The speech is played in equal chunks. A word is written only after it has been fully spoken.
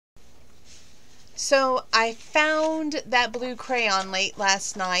So I found that blue crayon late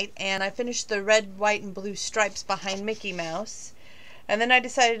last night, and I finished the red, white, and blue stripes behind Mickey Mouse. And then I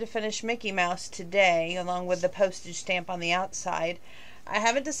decided to finish Mickey Mouse today, along with the postage stamp on the outside. I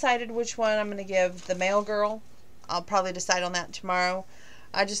haven't decided which one I'm going to give the mail girl. I'll probably decide on that tomorrow.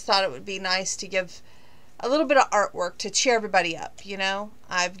 I just thought it would be nice to give a little bit of artwork to cheer everybody up, you know.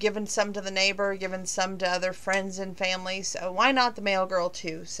 I've given some to the neighbor, given some to other friends and family, so why not the mail girl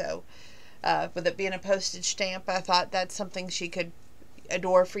too? So with it being a postage stamp, I thought that's something she could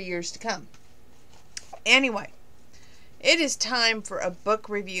adore for years to come. Anyway, it is time for a book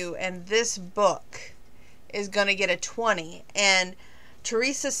review, and this book is going to get a 20. And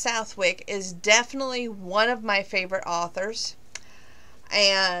Teresa Southwick is definitely one of my favorite authors.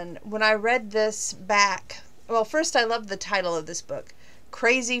 And when I read this back, well, first I loved the title of this book,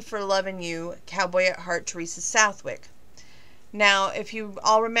 Crazy for Lovin You, Cowboy at Heart, Teresa Southwick. Now, if you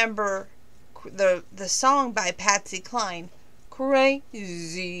all remember the song by Patsy Cline, Crazy,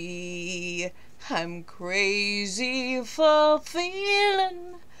 I'm crazy for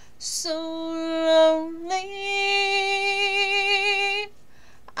feeling so lonely.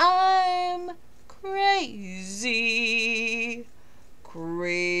 I'm crazy,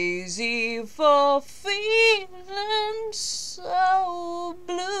 crazy for feeling so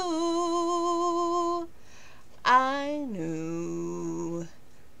blue. I knew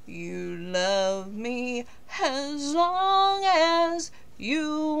you love me as long as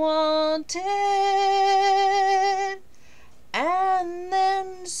you wanted, and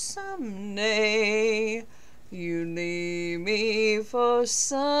then someday you leave me for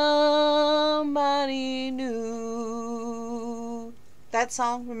somebody new. That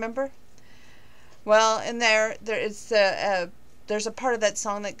song, remember? Well, in there's a part of that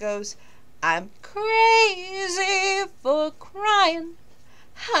song that goes, I'm crazy for crying,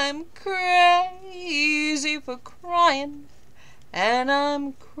 I'm crazy for crying, and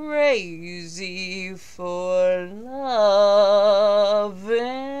I'm crazy for loving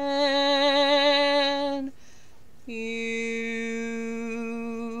you.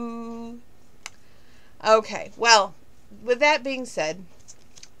 Okay, well, with that being said,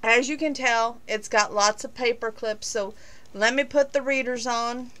 as you can tell, it's got lots of paper clips, so let me put the readers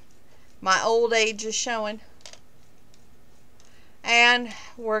on. My old age is showing. And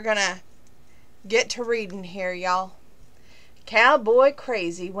we're gonna get to reading here, y'all. Cowboy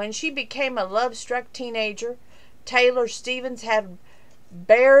crazy. When she became a love-struck teenager, Taylor Stevens had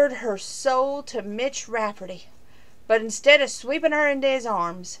bared her soul to Mitch Rafferty. But instead of sweeping her into his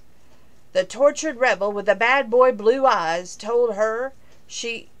arms, the tortured rebel with the bad boy blue eyes told her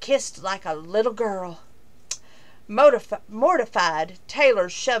she kissed like a little girl. Mortified, Taylor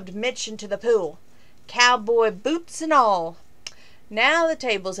shoved Mitch into the pool, cowboy boots and all. Now the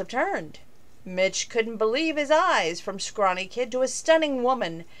tables have turned. Mitch couldn't believe his eyes. From scrawny kid to a stunning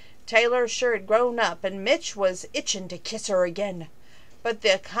woman, Taylor sure had grown up, and Mitch was itching to kiss her again. But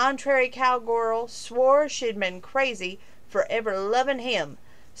the contrary cowgirl swore she'd been crazy for ever loving him,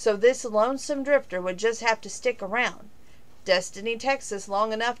 so this lonesome drifter would just have to stick around. Destiny Texas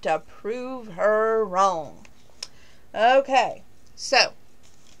long enough to prove her wrong. Okay, so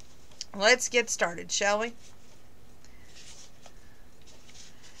let's get started, shall we?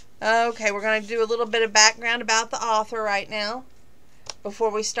 Okay, we're going to do a little bit of background about the author right now before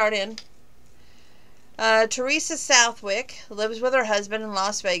we start in. Teresa Southwick lives with her husband in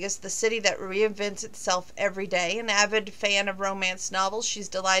Las Vegas, the city that reinvents itself every day. An avid fan of romance novels, she's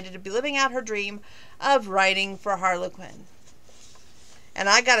delighted to be living out her dream of writing for Harlequin. And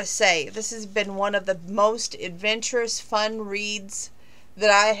I gotta say, this has been one of the most adventurous, fun reads that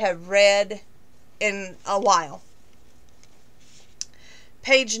I have read in a while.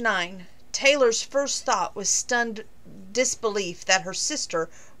 Page 9. Taylor's first thought was stunned disbelief that her sister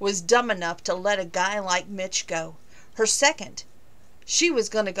was dumb enough to let a guy like Mitch go. Her second, she was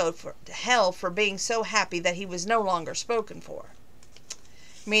going to go to hell for being so happy that he was no longer spoken for.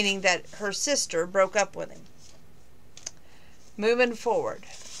 Meaning that her sister broke up with him. Moving forward.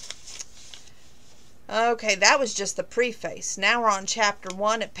 Okay, that was just the preface. Now we're on chapter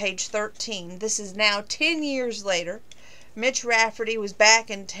 1 at page 13. This is now 10 years later. Mitch Rafferty was back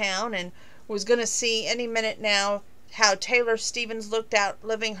in town and was going to see any minute now how Taylor Stevens looked out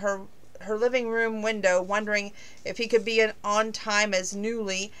her living room window, wondering if he could be on time as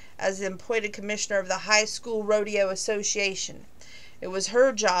newly as the appointed commissioner of the High School Rodeo Association. It was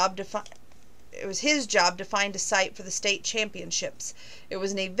his job to find a site for the state championships. It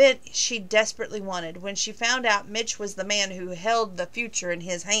was an event she desperately wanted. When she found out Mitch was the man who held the future in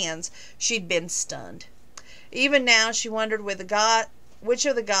his hands, she'd been stunned. Even now, she wondered which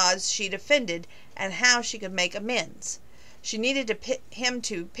of the gods she'd offended and how she could make amends. She needed him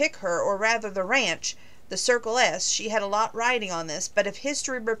to pick her, or rather the ranch, the Circle S. She had a lot riding on this, but if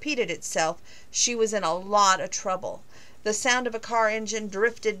history repeated itself, she was in a lot of trouble. The sound of a car engine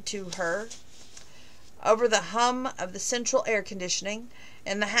drifted to her over the hum of the central air conditioning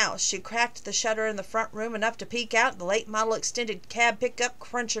in the house. She cracked the shutter in the front room enough to peek out. The late model extended cab pickup,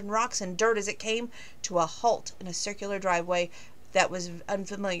 crunching rocks and dirt as it came to a halt in a circular driveway that was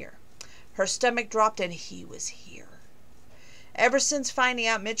unfamiliar. Her stomach dropped, and he was here. Ever since finding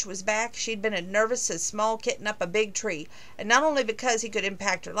out Mitch was back, she'd been as nervous as a small kitten up a big tree, and not only because he could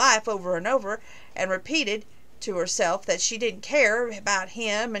impact her life over and over, and repeated to herself that she didn't care about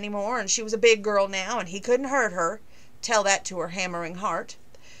him anymore, and she was a big girl now, and he couldn't hurt her. Tell that to her hammering heart.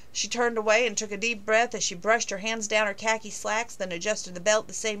 She turned away and took a deep breath as she brushed her hands down her khaki slacks, then adjusted the belt at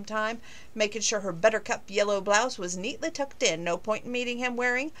the same time, making sure her buttercup yellow blouse was neatly tucked in. No point in meeting him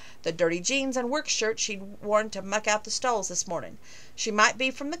wearing the dirty jeans and work shirt she'd worn to muck out the stalls this morning. She might be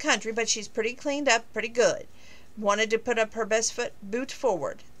from the country, but she's pretty cleaned up, pretty good. Wanted to put up her best boot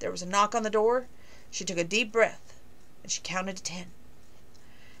forward. There was a knock on the door. She took a deep breath, and she counted to 10.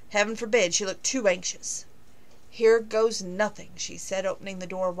 Heaven forbid she looked too anxious. Here goes nothing, she said, opening the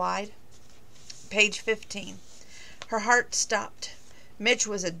door wide. Page 15. Her heart stopped. Mitch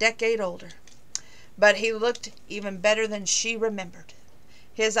was a decade older, but he looked even better than she remembered.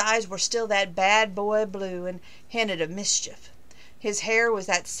 His eyes were still that bad boy blue and hinted of mischief. His hair was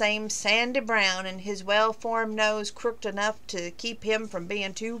that same sandy brown, and his well-formed nose crooked enough to keep him from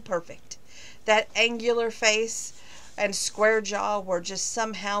being too perfect. That angular face and square jaw were just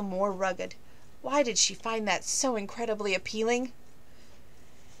somehow more rugged. Why did she find that so incredibly appealing?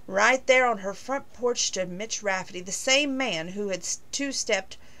 Right there on her front porch stood Mitch Rafferty, the same man who had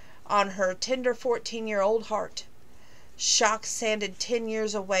two-stepped on her tender 14-year-old heart. Shock sanded 10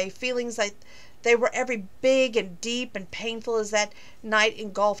 years away. Feelings like they were every big and deep and painful as that night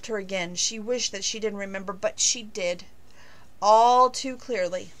engulfed her again. She wished that she didn't remember, but she did. All too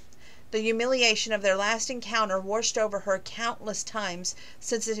clearly. The humiliation of their last encounter washed over her countless times,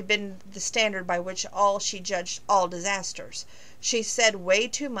 since it had been the standard by which she judged all disasters. She said way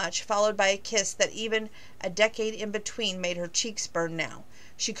too much, followed by a kiss that even a decade in between made her cheeks burn now.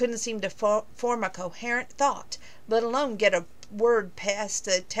 She couldn't seem to form a coherent thought, let alone get a word past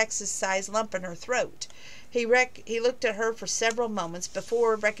the Texas-sized lump in her throat. He looked at her for several moments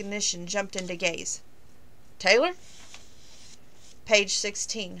before recognition jumped into gaze. "Taylor?" Page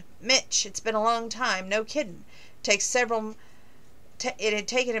 16. Mitch, it's been a long time, no kiddin'. It had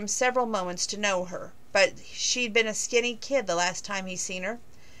taken him several moments to know her, but she'd been a skinny kid the last time he seen her.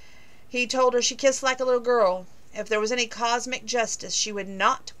 He told her she kissed like a little girl. If there was any cosmic justice, she would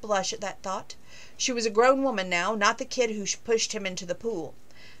not blush at that thought. She was a grown woman now, not the kid who pushed him into the pool.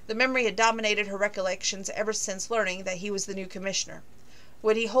 The memory had dominated her recollections ever since learning that he was the new commissioner.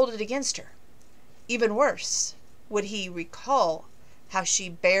 Would he hold it against her? Even worse, would he recall how she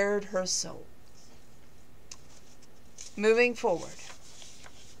bared her soul? Moving forward.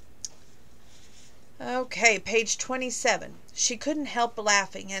 Okay, page 27. She couldn't help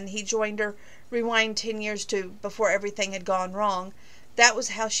laughing, and he joined her. Rewind 10 years to before everything had gone wrong. That was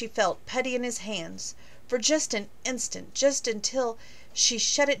how she felt, putty in his hands. For just an instant, just until she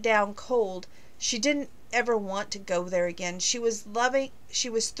shut it down cold. She didn't ever want to go there again. She was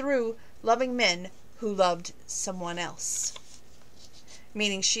through loving men who loved someone else.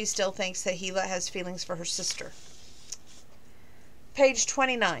 Meaning she still thinks that he has feelings for her sister. Page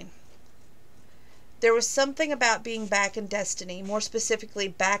 29. There was something about being back in Destiny, more specifically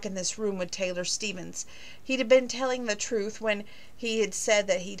back in this room with Taylor Stevens. He'd have been telling the truth when he had said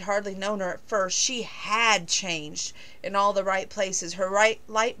that he'd hardly known her at first. She had changed in all the right places. Her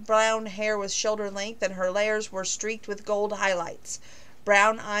light brown hair was shoulder length, and her layers were streaked with gold highlights.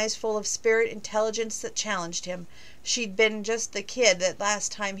 Brown eyes full of spirit, intelligence that challenged him. She'd been just the kid that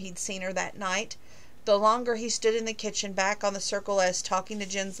last time he'd seen her that night. The longer he stood in the kitchen back on the Circle S talking to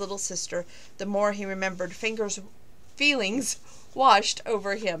Jen's little sister, the more he remembered. Feelings washed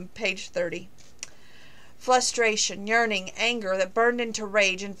over him. Page 30. Frustration, yearning, anger that burned into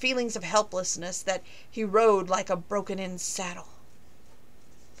rage, and feelings of helplessness that he rode like a broken-in saddle.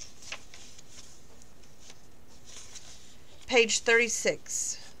 Page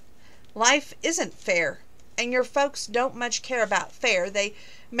 36. Life isn't fair, and your folks don't much care about fair. They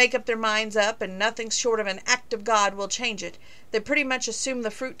make up their minds up, and nothing short of an act of God will change it. They pretty much assume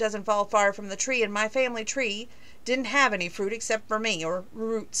the fruit doesn't fall far from the tree, and my family tree didn't have any fruit except for me, or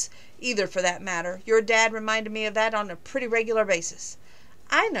roots either for that matter. Your dad reminded me of that on a pretty regular basis.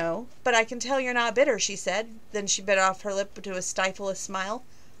 I know, but I can tell you're not bitter, she said. Then she bit off her lip to stifle a smile.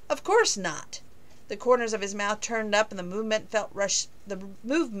 Of course not. The corners of his mouth turned up and the movement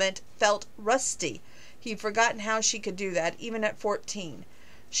felt rusty. He'd forgotten how she could do that, even at 14.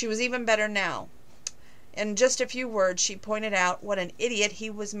 She was even better now. In just a few words she pointed out what an idiot he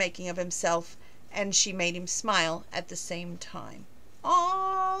was making of himself, and she made him smile at the same time.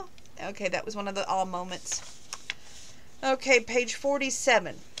 Aww. Okay, that was one of the aw moments. Okay, page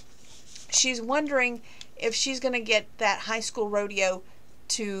 47. She's wondering if she's going to get that high school rodeo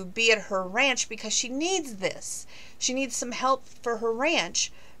to be at her ranch because she needs this. She needs some help for her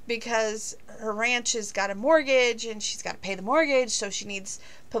ranch because her ranch has got a mortgage and she's got to pay the mortgage, so she needs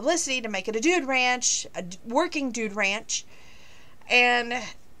publicity to make it a dude ranch, a working dude ranch. And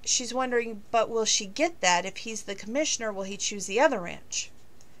she's wondering, but will she get that? If he's the commissioner, will he choose the other ranch?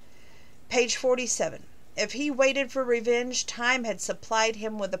 Page 47. If he waited for revenge, time had supplied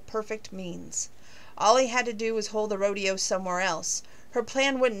him with the perfect means. All he had to do was hold the rodeo somewhere else. Her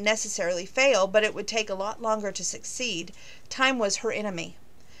plan wouldn't necessarily fail, but it would take a lot longer to succeed. Time was her enemy.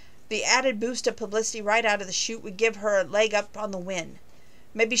 The added boost of publicity right out of the chute would give her a leg up on the win.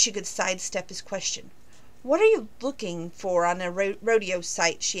 Maybe she could sidestep his question. What are you looking for on a rodeo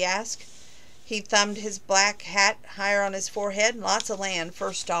site? She asked. He thumbed his black hat higher on his forehead. Lots of land,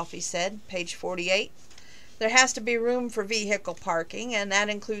 first off, he said. Page 48. There has to be room for vehicle parking, and that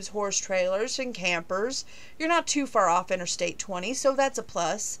includes horse trailers and campers. You're not too far off Interstate 20, so that's a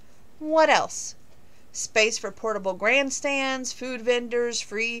plus. What else? Space for portable grandstands, food vendors,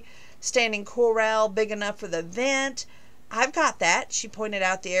 free-standing corral big enough for the event. I've got that. She pointed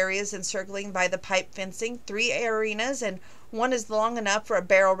out the areas encircling by the pipe fencing. 3 arenas, and one is long enough for a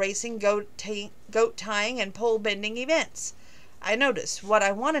barrel racing, goat tying, and pole bending events. I notice. What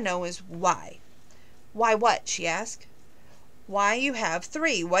I want to know is why. Why what? She asked. Why you have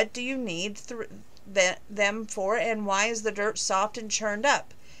 3. What do you need them for, and why is the dirt soft and churned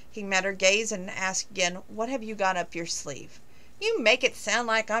up? He met her gaze and asked again, what have you got up your sleeve? You make it sound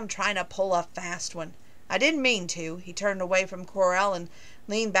like I'm trying to pull a fast one. I didn't mean to. He turned away from Corral and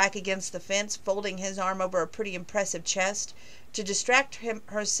leaned back against the fence, folding his arm over a pretty impressive chest. To distract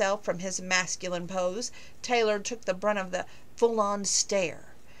herself from his masculine pose, Taylor took the brunt of the full-on stare.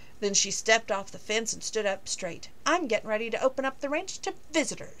 Then she stepped off the fence and stood up straight. I'm getting ready to open up the ranch to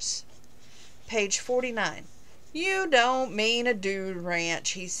visitors. Page 49. You don't mean a dude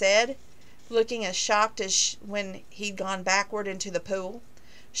ranch, he said, looking as shocked as when he'd gone backward into the pool.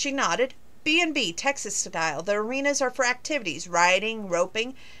 She nodded. B&B, Texas style. The arenas are for activities, riding,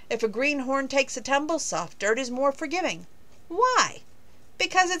 roping. If a greenhorn takes a tumble, soft dirt is more forgiving. Why?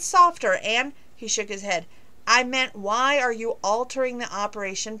 Because it's softer, and he shook his head. I meant, why are you altering the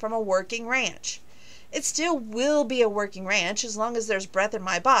operation from a working ranch? It still will be a working ranch as long as there's breath in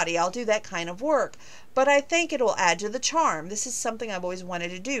my body. I'll do that kind of work. But I think it'll add to the charm. This is something I've always wanted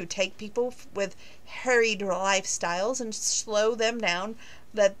to do. Take people with harried lifestyles and slow them down.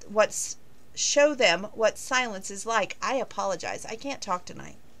 Show them what silence is like. I apologize. I can't talk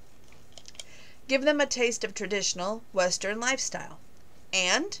tonight. Give them a taste of traditional Western lifestyle.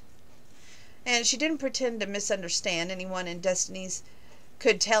 And she didn't pretend to misunderstand anyone in Destiny's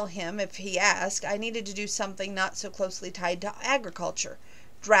could tell him if he asked. I needed to do something not so closely tied to agriculture.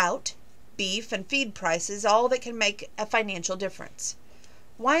 Drought, beef, and feed prices, all that can make a financial difference.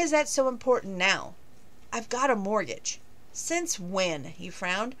 Why is that so important now? I've got a mortgage. Since when? He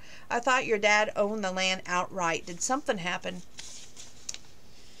frowned. I thought your dad owned the land outright. Did something happen?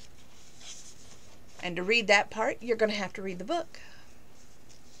 And to read that part, you're going to have to read the book.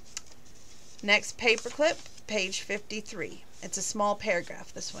 Next paperclip, page 53. It's a small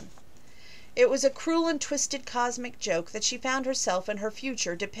paragraph, this one. It was a cruel and twisted cosmic joke that she found herself and her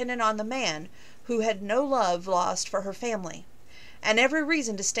future dependent on the man who had no love lost for her family, and every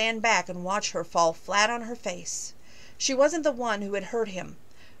reason to stand back and watch her fall flat on her face. She wasn't the one who had hurt him,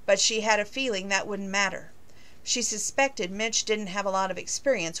 but she had a feeling that wouldn't matter. She suspected Mitch didn't have a lot of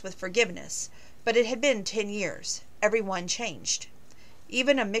experience with forgiveness, but it had been 10 years. Everyone changed.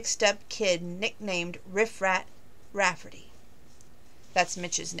 Even a mixed-up kid nicknamed Riff Rat Rafferty. That's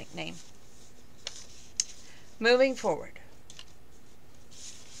Mitch's nickname. Moving forward.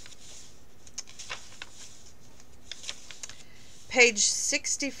 Page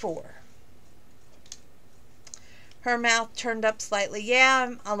 64. Her mouth turned up slightly.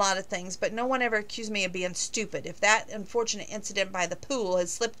 Yeah, a lot of things, but no one ever accused me of being stupid. If that unfortunate incident by the pool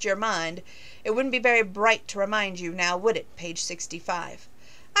has slipped your mind, it wouldn't be very bright to remind you now, would it? Page 65.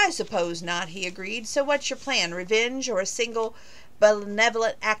 I suppose not, he agreed. So what's your plan? Revenge, or a single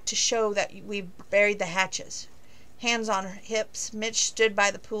benevolent act to show that we've buried the hatches? Hands on her hips, Mitch stood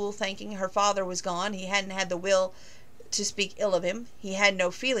by the pool thinking her father was gone. He hadn't had the will to speak ill of him. He had no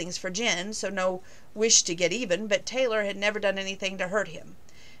feelings for Jen, so no wish to get even, but Taylor had never done anything to hurt him.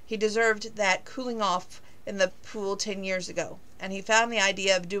 He deserved that cooling off in the pool 10 years ago, and he found the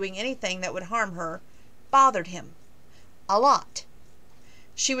idea of doing anything that would harm her bothered him a lot.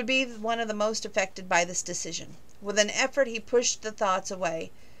 She would be one of the most affected by this decision. With an effort he pushed the thoughts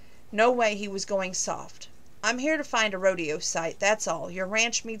away. No way he was going soft. I'm here to find a rodeo site, that's all. Your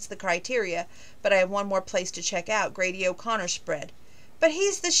ranch meets the criteria, but I have one more place to check out, Grady O'Connor's spread. But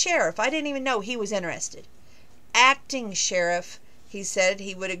he's the sheriff. I didn't even know he was interested. Acting sheriff, he said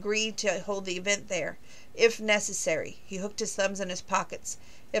he would agree to hold the event there, if necessary. He hooked his thumbs in his pockets.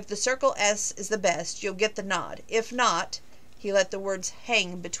 If the Circle S is the best, you'll get the nod. If not, he let the words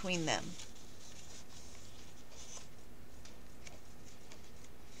hang between them.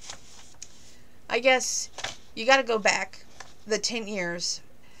 I guess you got to go back the 10 years,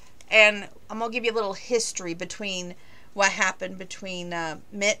 and I'm going to give you a little history between what happened between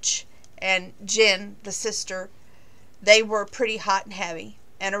Mitch and Jen, the sister. They were pretty hot and heavy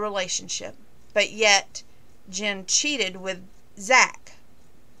in a relationship, but yet Jen cheated with Zach.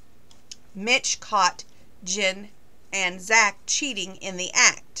 Mitch caught Jen and Zach cheating in the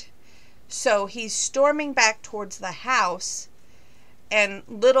act. So he's storming back towards the house, and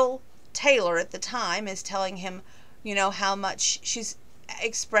little Taylor at the time is telling him, how much she's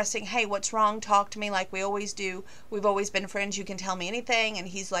expressing, hey, what's wrong? Talk to me like we always do. We've always been friends. You can tell me anything. And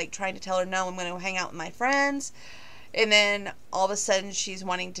he's like trying to tell her, no, I'm going to hang out with my friends. And then all of a sudden she's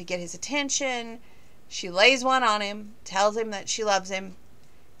wanting to get his attention. She lays one on him, tells him that she loves him.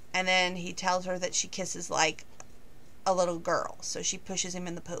 And then he tells her that she kisses like a little girl. So she pushes him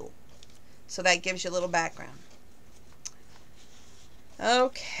in the pool. So that gives you a little background.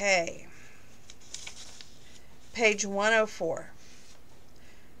 Okay. Page 104.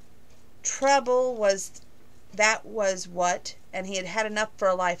 Trouble was what, and he had had enough for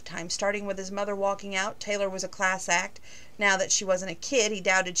a lifetime. Starting with his mother walking out, Taylor was a class act. Now that she wasn't a kid, he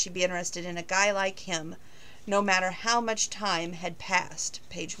doubted she'd be interested in a guy like him, no matter how much time had passed.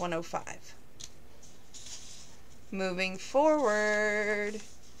 Page 105. Moving forward.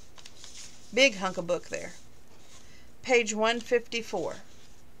 Big hunk of book there. Page 154.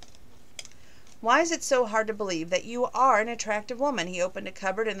 Why is it so hard to believe that you are an attractive woman? He opened a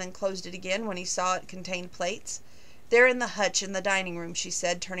cupboard and then closed it again when he saw it contained plates. They're in the hutch in the dining room, she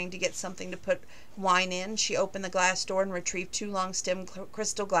said, turning to get something to put wine in. She opened the glass door and retrieved 2 long-stemmed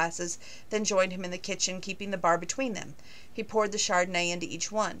crystal glasses, then joined him in the kitchen, keeping the bar between them. He poured the Chardonnay into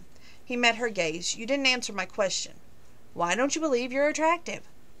each one. He met her gaze. You didn't answer my question. Why don't you believe you're attractive?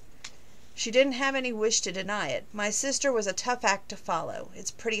 She didn't have any wish to deny it. My sister was a tough act to follow.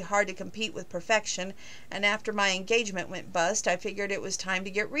 It's pretty hard to compete with perfection, and after my engagement went bust, I figured it was time to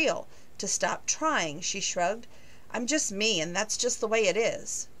get real, to stop trying. She shrugged. I'm just me, and that's just the way it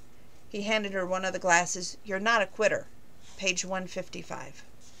is. He handed her one of the glasses. You're not a quitter. Page 155.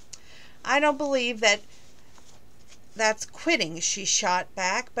 I don't believe that's quitting, she shot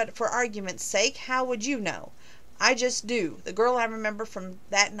back, but for argument's sake, how would you know? I just do. The girl I remember from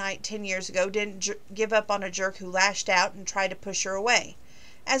that night 10 years ago didn't give up on a jerk who lashed out and tried to push her away.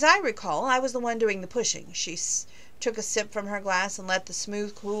 As I recall, I was the one doing the pushing. She took a sip from her glass and let the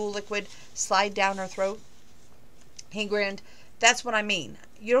smooth, cool liquid slide down her throat. He grinned. That's what I mean.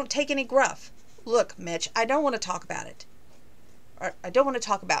 You don't take any gruff. Look, Mitch, I don't want to talk about it. I don't want to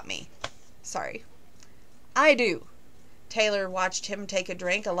talk about me. Sorry. I do. Taylor watched him take a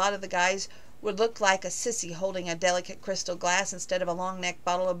drink. A lot of the guys would look like a sissy holding a delicate crystal glass instead of a long-necked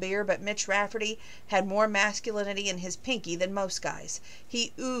bottle of beer, but Mitch Rafferty had more masculinity in his pinky than most guys.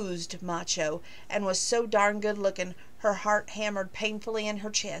 He oozed macho and was so darn good-looking her heart hammered painfully in her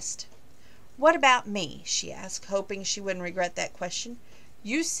chest. What about me? She asked, hoping she wouldn't regret that question.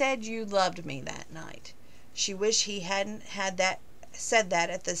 You said you loved me that night. She wished he hadn't said that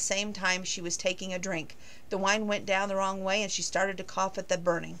at the same time she was taking a drink. The wine went down the wrong way and she started to cough at the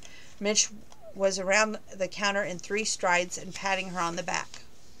burning. Mitch was around the counter in 3 strides and patting her on the back.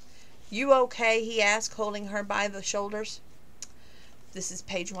 You okay? He asked, holding her by the shoulders. This is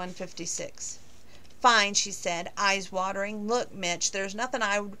page 156. Fine, she said, eyes watering. Look, Mitch, there's nothing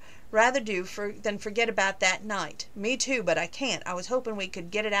I would rather do than forget about that night. Me too, but I can't. I was hoping we could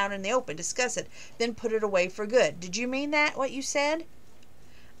get it out in the open, discuss it, then put it away for good. Did you mean that, what you said?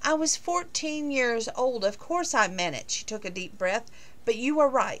 I was 14 years old. Of course I meant it. She took a deep breath. But you were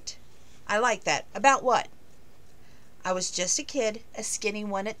right. I like that. About what? I was just a kid, a skinny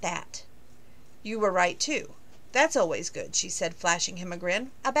one at that. You were right, too. That's always good, she said, flashing him a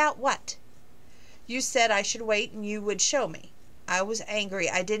grin. About what? You said I should wait and you would show me. I was angry.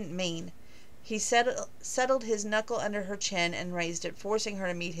 I didn't mean. He settled his knuckle under her chin and raised it, forcing her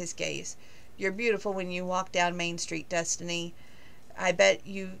to meet his gaze. You're beautiful when you walk down Main Street, Destiny. I bet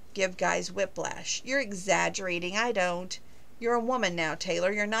you give guys whiplash. You're exaggerating. I don't. You're a woman now,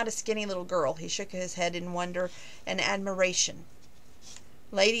 Taylor. You're not a skinny little girl. He shook his head in wonder and admiration.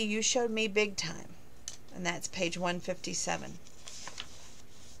 Lady, you showed me big time. And that's page 157.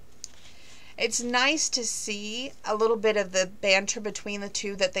 It's nice to see a little bit of the banter between the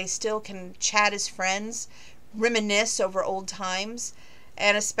two, that they still can chat as friends, reminisce over old times,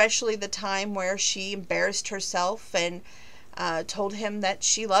 and especially the time where she embarrassed herself and told him that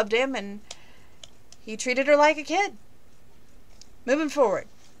she loved him, and he treated her like a kid. Moving forward.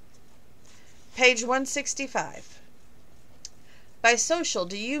 Page 165. By social,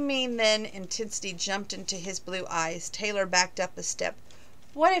 do you mean then? Intensity jumped into his blue eyes. Taylor backed up a step.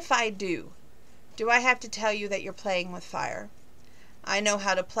 What if I do? Do I have to tell you that you're playing with fire? I know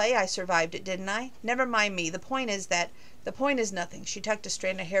how to play. I survived it, didn't I? Never mind me. The point is nothing. She tucked a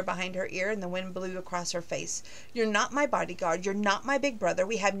strand of hair behind her ear, and the wind blew across her face. You're not my bodyguard. You're not my big brother.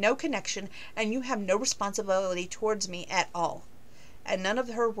 We have no connection, and you have no responsibility towards me at all. And none of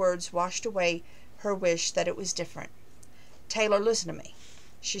her words washed away her wish that it was different. Taylor, listen to me.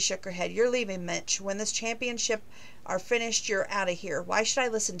 She shook her head. You're leaving, Mitch. When this championship are finished, you're out of here. Why should I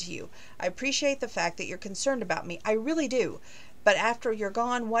listen to you? I appreciate the fact that you're concerned about me. I really do. But after you're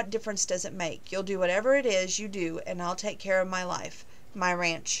gone, what difference does it make? You'll do whatever it is you do, and I'll take care of my life, my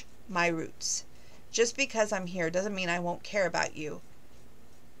ranch, my roots. Just because I'm here doesn't mean I won't care about you.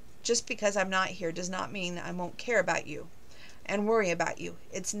 Just because I'm not here does not mean I won't care about you and worry about you.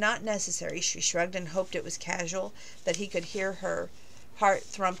 It's not necessary. She shrugged and hoped it was casual, that he could hear her heart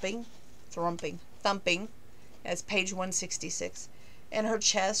thumping, as page 166, in her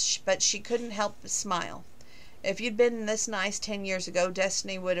chest, but she couldn't help but smile. If you'd been this nice 10 years ago,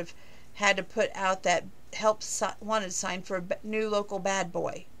 Destiny would have had to put out that help wanted sign for a new local bad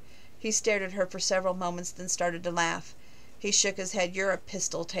boy. He stared at her for several moments, then started to laugh. He shook his head. You're a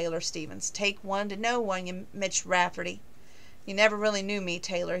pistol, Taylor Stevens. Take one to know one, you Mitch Rafferty. You never really knew me,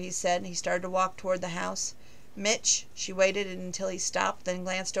 Taylor, he said, and he started to walk toward the house. Mitch, she waited until he stopped, then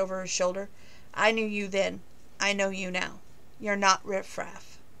glanced over her shoulder. I knew you then. I know you now. You're not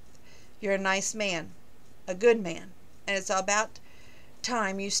riffraff. You're a nice man, a good man, and it's about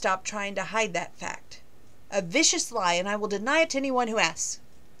time you stopped trying to hide that fact. A vicious lie, and I will deny it to anyone who asks.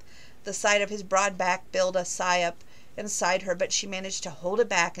 The sight of his broad back built a sigh up inside her, but she managed to hold it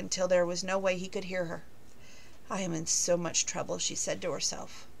back until there was no way he could hear her. I am in so much trouble, she said to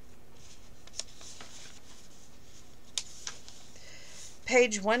herself.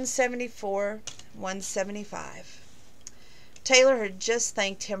 Page 174, 175. Taylor had just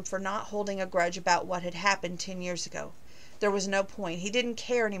thanked him for not holding a grudge about what had happened 10 years ago. There was no point. He didn't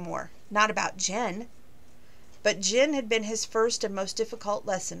care anymore. Not about Jen. But Jen had been his first and most difficult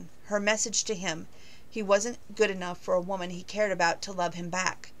lesson, her message to him. He wasn't good enough for a woman he cared about to love him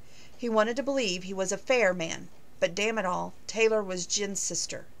back. He wanted to believe he was a fair man, but damn it all, Taylor was Jen's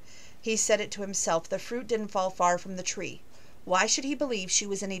sister. He said it to himself. The fruit didn't fall far from the tree. Why should he believe she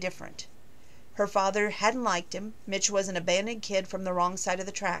was any different? Her father hadn't liked him. Mitch was an abandoned kid from the wrong side of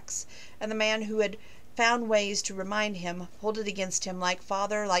the tracks, and the man who had found ways to remind him hold it against him like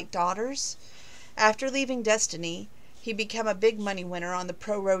father, like daughters. After leaving Destiny, he became a big money winner on the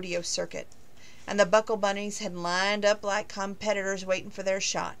pro rodeo circuit, and the Buckle Bunnies had lined up like competitors waiting for their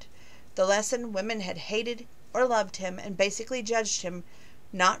shot. The lesson: women had hated or loved him and basically judged him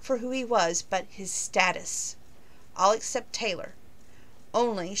not for who he was, but his status. All except Taylor.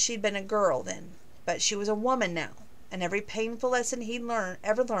 Only she'd been a girl then, but she was a woman now, and every painful lesson he'd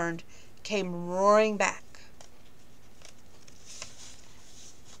ever learned came roaring back.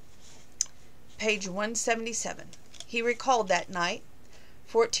 Page 177. He recalled that night.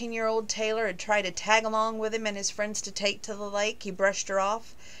 14-year-old Taylor had tried to tag along with him and his friends to take to the lake. He brushed her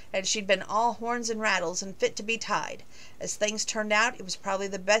off, and she'd been all horns and rattles and fit to be tied. As things turned out, it was probably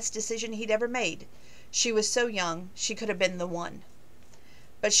the best decision he'd ever made. She was so young, she could have been the one.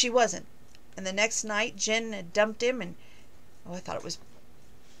 But she wasn't. And the next night, Jen had dumped him, and I thought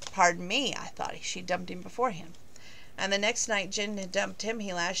she dumped him beforehand. And the next night Jen had dumped him.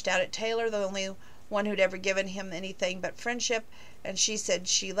 He lashed out at Taylor, the only one who'd ever given him anything but friendship, and she said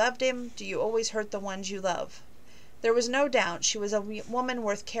she loved him. Do you always hurt the ones you love? There was no doubt she was a woman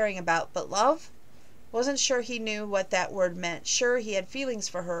worth caring about, but love? Wasn't sure he knew what that word meant. Sure, he had feelings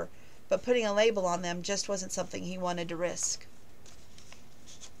for her, but putting a label on them just wasn't something he wanted to risk.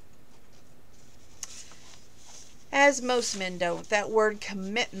 As most men don't. That word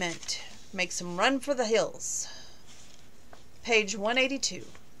commitment Makes him run for the hills. Page 182.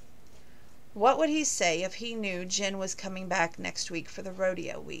 What would he say if he knew Jen was coming back next week for the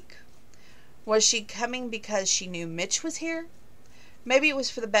rodeo week? Was she coming because she knew Mitch was here? Maybe it was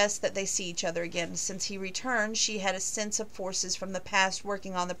for the best that they see each other again. Since he returned, she had a sense of forces from the past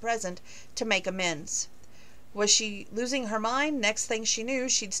working on the present to make amends. Was she losing her mind? Next thing she knew,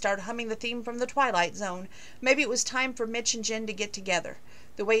 she'd start humming the theme from the Twilight Zone. Maybe it was time for Mitch and Jen to get together,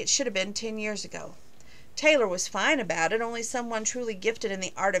 the way it should have been 10 years ago. Taylor was fine about it. Only someone truly gifted in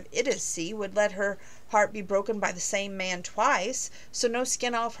the art of idiocy would let her heart be broken by the same man twice, so no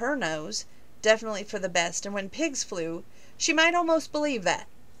skin off her nose. Definitely for the best, and when pigs flew, she might almost believe that.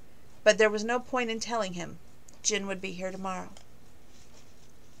 But there was no point in telling him. Jen would be here tomorrow.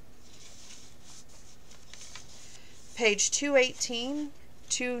 Page 218,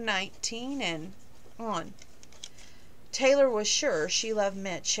 219, and on. Taylor was sure she loved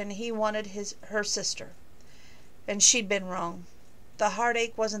Mitch, and he wanted her sister. And she'd been wrong. The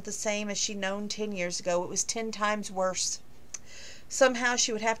heartache wasn't the same as she'd known 10 years ago. It was 10 times worse. Somehow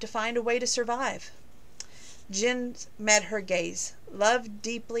she would have to find a way to survive. Jen met her gaze. Love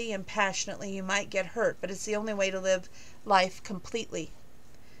deeply and passionately, you might get hurt, but it's the only way to live life completely.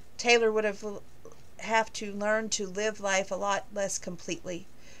 Taylor would have to learn to live life a lot less completely.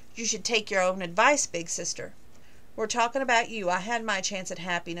 You should take your own advice, big sister. We're talking about you. I had my chance at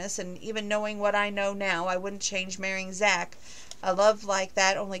happiness, and even knowing what I know now, I wouldn't change marrying Zach. A love like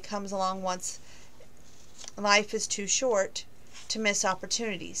that only comes along once. Life is too short to miss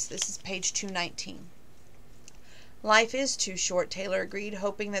opportunities. This is page 219. Life is too short, Taylor agreed,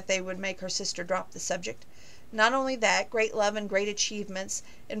 hoping that they would make her sister drop the subject. Not only that, great love and great achievements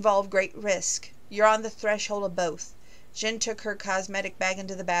involve great risk. You're on the threshold of both. Jen took her cosmetic bag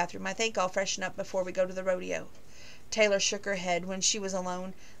into the bathroom. I think I'll freshen up before we go to the rodeo. Taylor shook her head when she was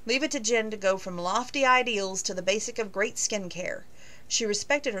alone. Leave it to Jen to go from lofty ideals to the basic of great skin care. She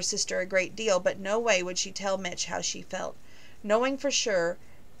respected her sister a great deal, but no way would she tell Mitch how she felt. Knowing for sure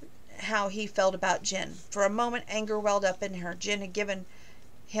how he felt about Jen. For a moment anger welled up in her. Jen had given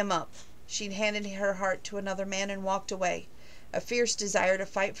him up. She'd handed her heart to another man and walked away. A fierce desire to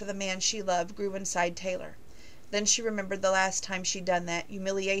fight for the man she loved grew inside Taylor. Then she remembered the last time she'd done that,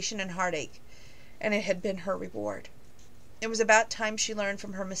 humiliation and heartache, and it had been her reward. It was about time she learned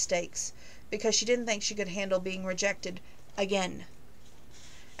from her mistakes, because she didn't think she could handle being rejected again.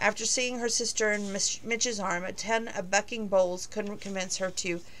 After seeing her sister in Mitch's arm, a ton of bucking bulls couldn't convince her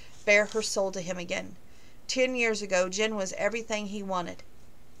to bare her soul to him again. 10 years ago, Jen was everything he wanted.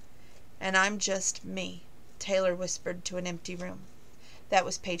 And I'm just me, Taylor whispered to an empty room. That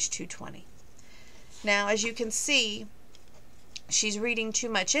was page 220. Now, as you can see, she's reading too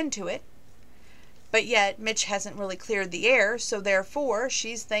much into it, but yet Mitch hasn't really cleared the air, so therefore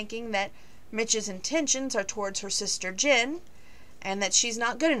she's thinking that Mitch's intentions are towards her sister Jen, and that she's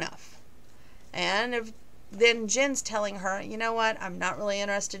not good enough. And then Jen's telling her, you know what, I'm not really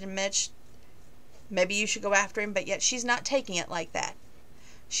interested in Mitch. Maybe you should go after him, but yet she's not taking it like that.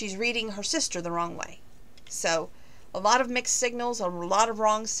 She's reading her sister the wrong way. So, a lot of mixed signals, a lot of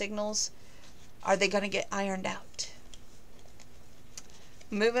wrong signals. Are they going to get ironed out?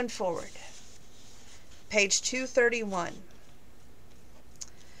 Moving forward. Page 231.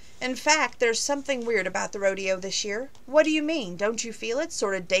 In fact, there's something weird about the rodeo this year. What do you mean? Don't you feel it?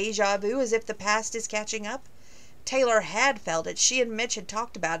 Sort of deja vu, as if the past is catching up? Taylor had felt it. She and Mitch had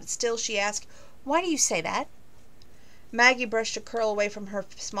talked about it. Still, she asked, why do you say that? Maggie brushed a curl away from her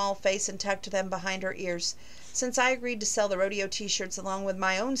small face and tucked them behind her ears. Since I agreed to sell the rodeo t-shirts along with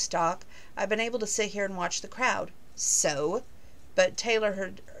my own stock, I've been able to sit here and watch the crowd. So? But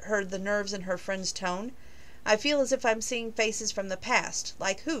Taylor heard the nerves in her friend's tone. I feel as if I'm seeing faces from the past.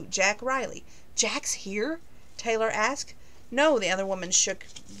 Like who? Jack Riley. Jack's here? Taylor asked. No, the other woman shook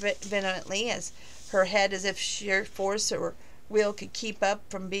vehemently, as her head as if sheer force or will could keep up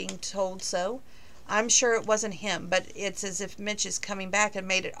from being told so. I'm sure it wasn't him, but it's as if Mitch is coming back and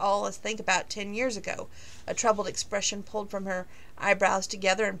made it all us think about 10 years ago. A troubled expression pulled from her eyebrows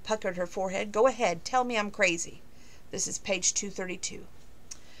together and puckered her forehead. Go ahead, tell me I'm crazy. This is page 232.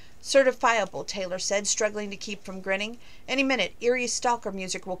 Certifiable, Taylor said, struggling to keep from grinning. Any minute, eerie stalker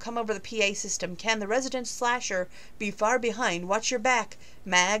music will come over the PA system. Can the resident slasher be far behind? Watch your back,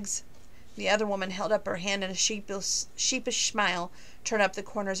 Mags. The other woman held up her hand, and a sheepish smile turned up the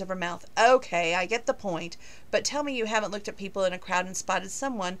corners of her mouth. Okay, I get the point, but tell me you haven't looked at people in a crowd and spotted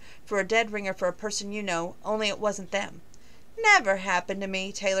someone for a dead ringer for a person you know, only it wasn't them. Never happened to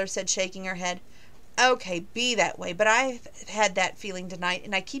me, Taylor said, shaking her head. Okay, be that way, but I've had that feeling tonight,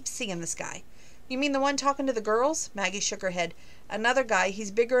 and I keep seeing this guy. You mean the one talking to the girls? Maggie shook her head. Another guy. He's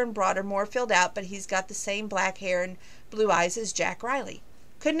bigger and broader, more filled out, but he's got the same black hair and blue eyes as Jack Riley.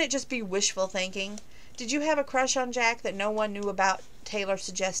 Couldn't it just be wishful thinking? Did you have a crush on Jack that no one knew about? Taylor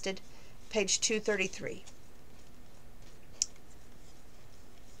suggested. Page 233.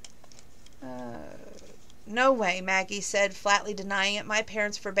 No way, Maggie said, flatly denying it. My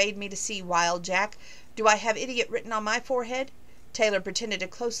parents forbade me to see Wild Jack. Do I have idiot written on my forehead? Taylor pretended to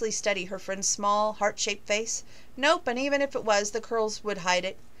closely study her friend's small, heart-shaped face. Nope, and even if it was, the curls would hide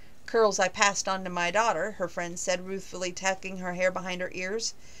it. Curls I passed on to my daughter, her friend said, ruefully tucking her hair behind her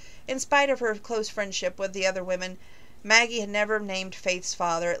ears. In spite of her close friendship with the other women, Maggie had never named Faith's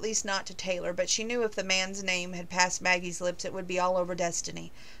father, at least not to Taylor, but she knew if the man's name had passed Maggie's lips, it would be all over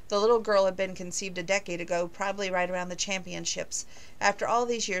Destiny. The little girl had been conceived a decade ago, probably right around the championships. After all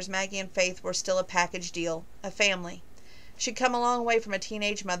these years, Maggie and Faith were still a package deal, a family. She'd come a long way from a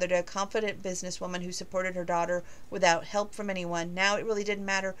teenage mother to a confident businesswoman who supported her daughter without help from anyone. Now it really didn't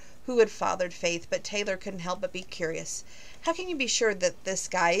matter who had fathered Faith, but Taylor couldn't help but be curious. How can you be sure that this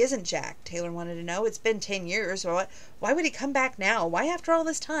guy isn't Jack? Taylor wanted to know. It's been 10 years. Why would he come back now? Why after all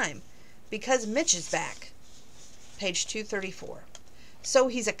this time? Because Mitch is back. Page 234. So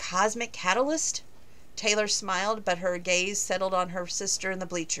he's a cosmic catalyst? Taylor smiled, but her gaze settled on her sister in the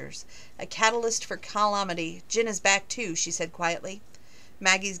bleachers. A catalyst for calamity. Jen is back too, she said quietly.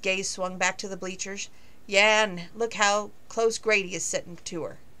 Maggie's gaze swung back to the bleachers. Yeah, and look how close Grady is sitting to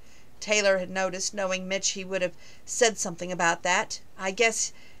her. Taylor had noticed. Knowing Mitch, he would have said something about that. I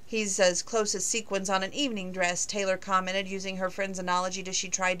guess he's as close as sequins on an evening dress, Taylor commented, using her friend's analogy as she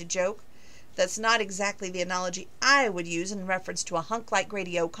tried to joke. That's not exactly the analogy I would use in reference to a hunk like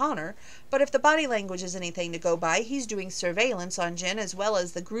Grady O'Connor, but if the body language is anything to go by, he's doing surveillance on Jen as well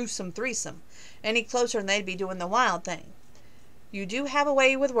as the gruesome threesome. Any closer and they'd be doing the wild thing. You do have a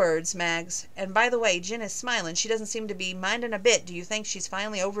way with words, Mags. And by the way, Jen is smiling. She doesn't seem to be minding a bit. Do you think she's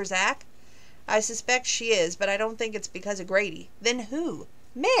finally over Zach? I suspect she is, but I don't think it's because of Grady. Then who?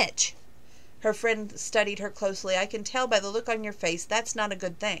 Mitch! Her friend studied her closely. I can tell by the look on your face that's not a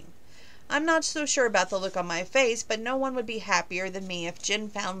good thing. I'm not so sure about the look on my face, but no one would be happier than me if Jen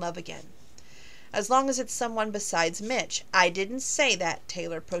found love again. As long as it's someone besides Mitch. I didn't say that,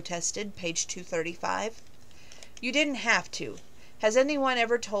 Taylor protested. Page 235. You didn't have to. Has anyone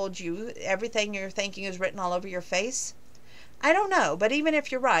ever told you everything you're thinking is written all over your face? I don't know, but even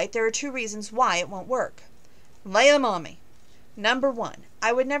if you're right, there are 2 reasons why it won't work. Lay them on me. Number 1,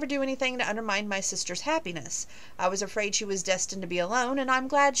 I would never do anything to undermine my sister's happiness. I was afraid she was destined to be alone, and I'm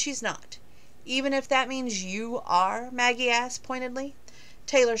glad she's not. Even if that means you are? Maggie asked pointedly.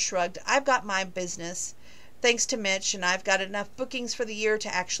 Taylor shrugged. I've got my business, thanks to Mitch, and I've got enough bookings for the year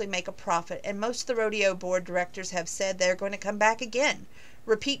to actually make a profit, and most of the rodeo board directors have said they're going to come back again.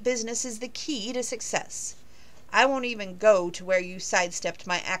 Repeat business is the key to success. I won't even go to where you sidestepped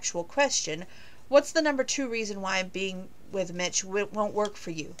my actual question. What's the number 2 reason why being with Mitch won't work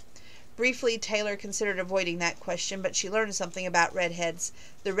for you? Briefly, Taylor considered avoiding that question, but she learned something about redheads.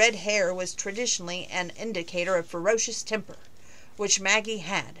 The red hair was traditionally an indicator of ferocious temper, which Maggie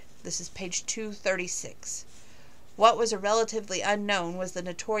had. This is page 236. What was a relatively unknown was the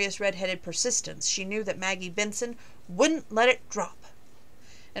notorious red-headed persistence. She knew that Maggie Benson wouldn't let it drop.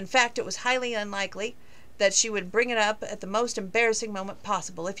 In fact, it was highly unlikely that she would bring it up at the most embarrassing moment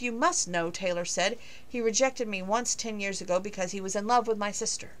possible. If you must know, Taylor said, he rejected me once 10 years ago because he was in love with my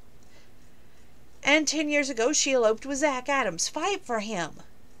sister. And 10 years ago she eloped with Zach Adams. Fight for him.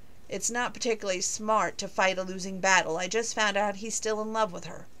 It's not particularly smart to fight a losing battle. I just found out he's still in love with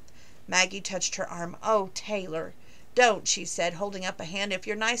her. Maggie touched her arm. Oh, Taylor. Don't, she said, holding up a hand. If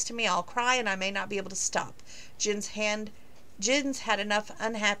you're nice to me, I'll cry and I may not be able to stop. Jen's had enough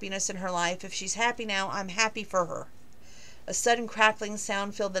unhappiness in her life. If she's happy now, I'm happy for her. A sudden crackling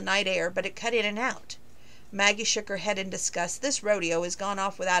sound filled the night air, but it cut in and out. Maggie shook her head in disgust. This rodeo has gone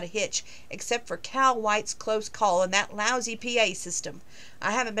off without a hitch, except for Cal White's close call and that lousy PA system.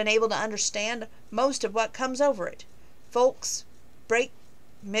 I haven't been able to understand most of what comes over it. Folks, break.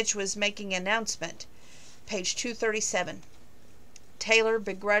 Mitch was making an announcement. Page 237. Taylor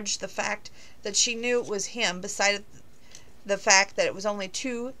begrudged the fact that she knew it was him, beside the fact that it was only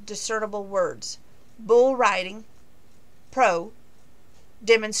 2 discernible words. Bull riding. Pro.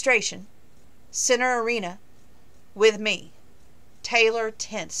 Demonstration. Center arena. With me. Taylor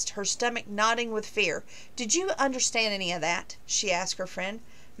tensed, her stomach knotting with fear. Did you understand any of that? She asked her friend.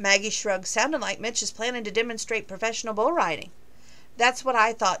 Maggie shrugged. Sounded like Mitch is planning to demonstrate professional bull riding. That's what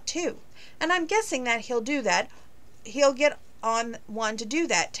I thought too. And I'm guessing that he'll do that. He'll get on one to do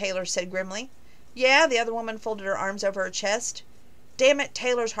that, Taylor said grimly. Yeah, the other woman folded her arms over her chest. Damn it,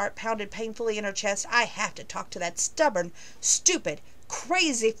 Taylor's heart pounded painfully in her chest. I have to talk to that stubborn, stupid,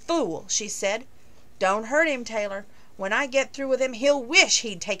 crazy fool, she said. Don't hurt him, Taylor. When I get through with him, he'll wish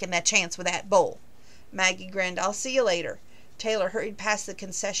he'd taken that chance with that bull. Maggie grinned. I'll see you later. Taylor hurried past the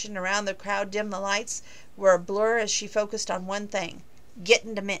concession. Around the crowd, the lights were a blur as she focused on one thing: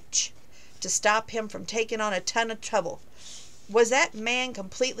 getting to Mitch, to stop him from taking on a ton of trouble. Was that man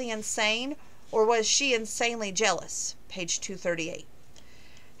completely insane, or was she insanely jealous? Page 238.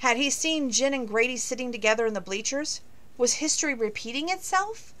 Had he seen Jen and Grady sitting together in the bleachers? Was history repeating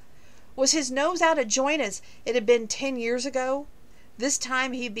itself? Was his nose out of joint as it had been 10 years ago? This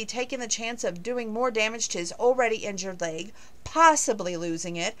time he'd be taking the chance of doing more damage to his already injured leg, possibly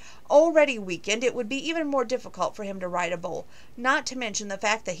losing it. Already weakened, it would be even more difficult for him to ride a bull, not to mention the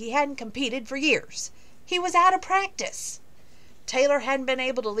fact that he hadn't competed for years. He was out of practice. Taylor hadn't been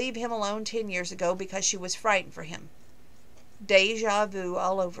able to leave him alone 10 years ago because she was frightened for him. Deja vu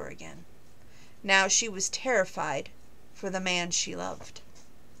all over again. Now she was terrified for the man she loved.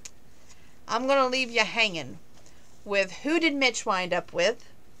 I'm going to leave you hanging with who did Mitch wind up with?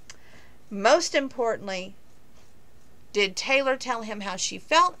 Most importantly, did Taylor tell him how she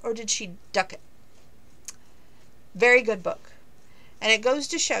felt, or did she duck it? Very good book. And it goes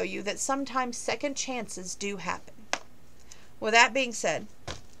to show you that sometimes second chances do happen. With that being said,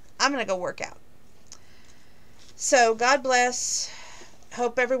 I'm going to go work out. So, God bless.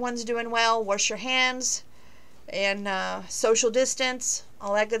 Hope everyone's doing well. Wash your hands. And social distance.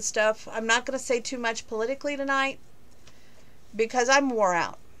 All that good stuff. I'm not going to say too much politically tonight, because I'm wore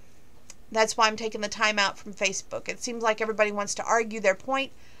out. That's why I'm taking the time out from Facebook. It seems like everybody wants to argue their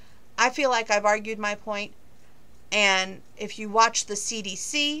point. I feel like I've argued my point. And if you watch the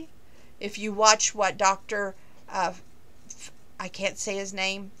CDC, if you watch what Dr. I can't say his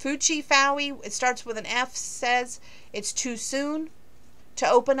name, Fauci, it starts with an F, says it's too soon to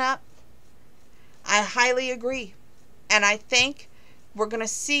open up, I highly agree. And I think we're going to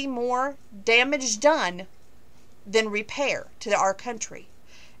see more damage done than repair to our country.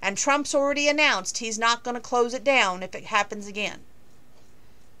 And Trump's already announced he's not going to close it down if it happens again.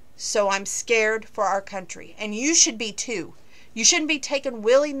 So I'm scared for our country. And you should be too. You shouldn't be taking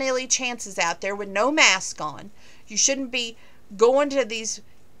willy-nilly chances out there with no mask on. You shouldn't be going to these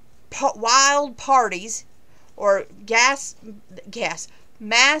wild parties or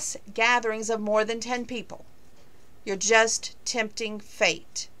mass gatherings of more than 10 people. You're just tempting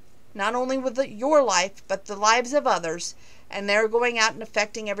fate. Not only with your life, but the lives of others, and they're going out and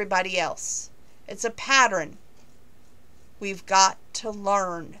affecting everybody else. It's a pattern. We've got to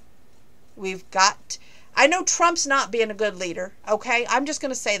learn. I know Trump's not being a good leader, okay? I'm just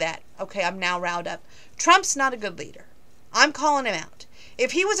going to say that. Okay, I'm now riled up. Trump's not a good leader. I'm calling him out.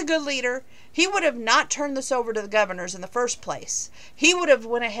 If he was a good leader, he would have not turned this over to the governors in the first place. He would have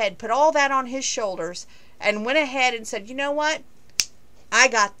went ahead, put all that on his shoulders, and went ahead and said, you know what? I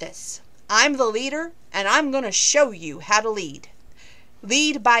got this. I'm the leader, and I'm going to show you how to lead.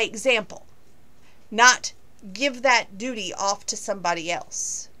 Lead by example. Not give that duty off to somebody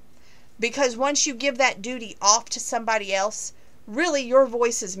else. Because once you give that duty off to somebody else, really your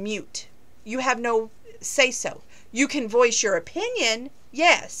voice is mute. You have no say-so. You can voice your opinion,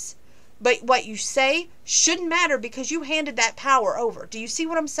 yes, but what you say shouldn't matter because you handed that power over. Do you see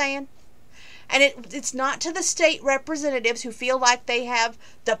what I'm saying? And it's not to the state representatives who feel like they have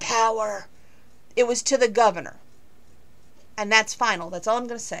the power. It was to the governor. And that's final. That's all I'm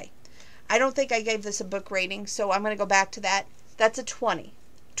going to say. I don't think I gave this a book rating, so I'm going to go back to that. That's a 20.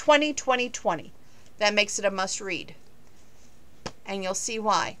 20, 20, 20. That makes it a must-read. And you'll see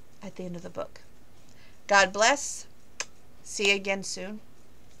why at the end of the book. God bless. See you again soon.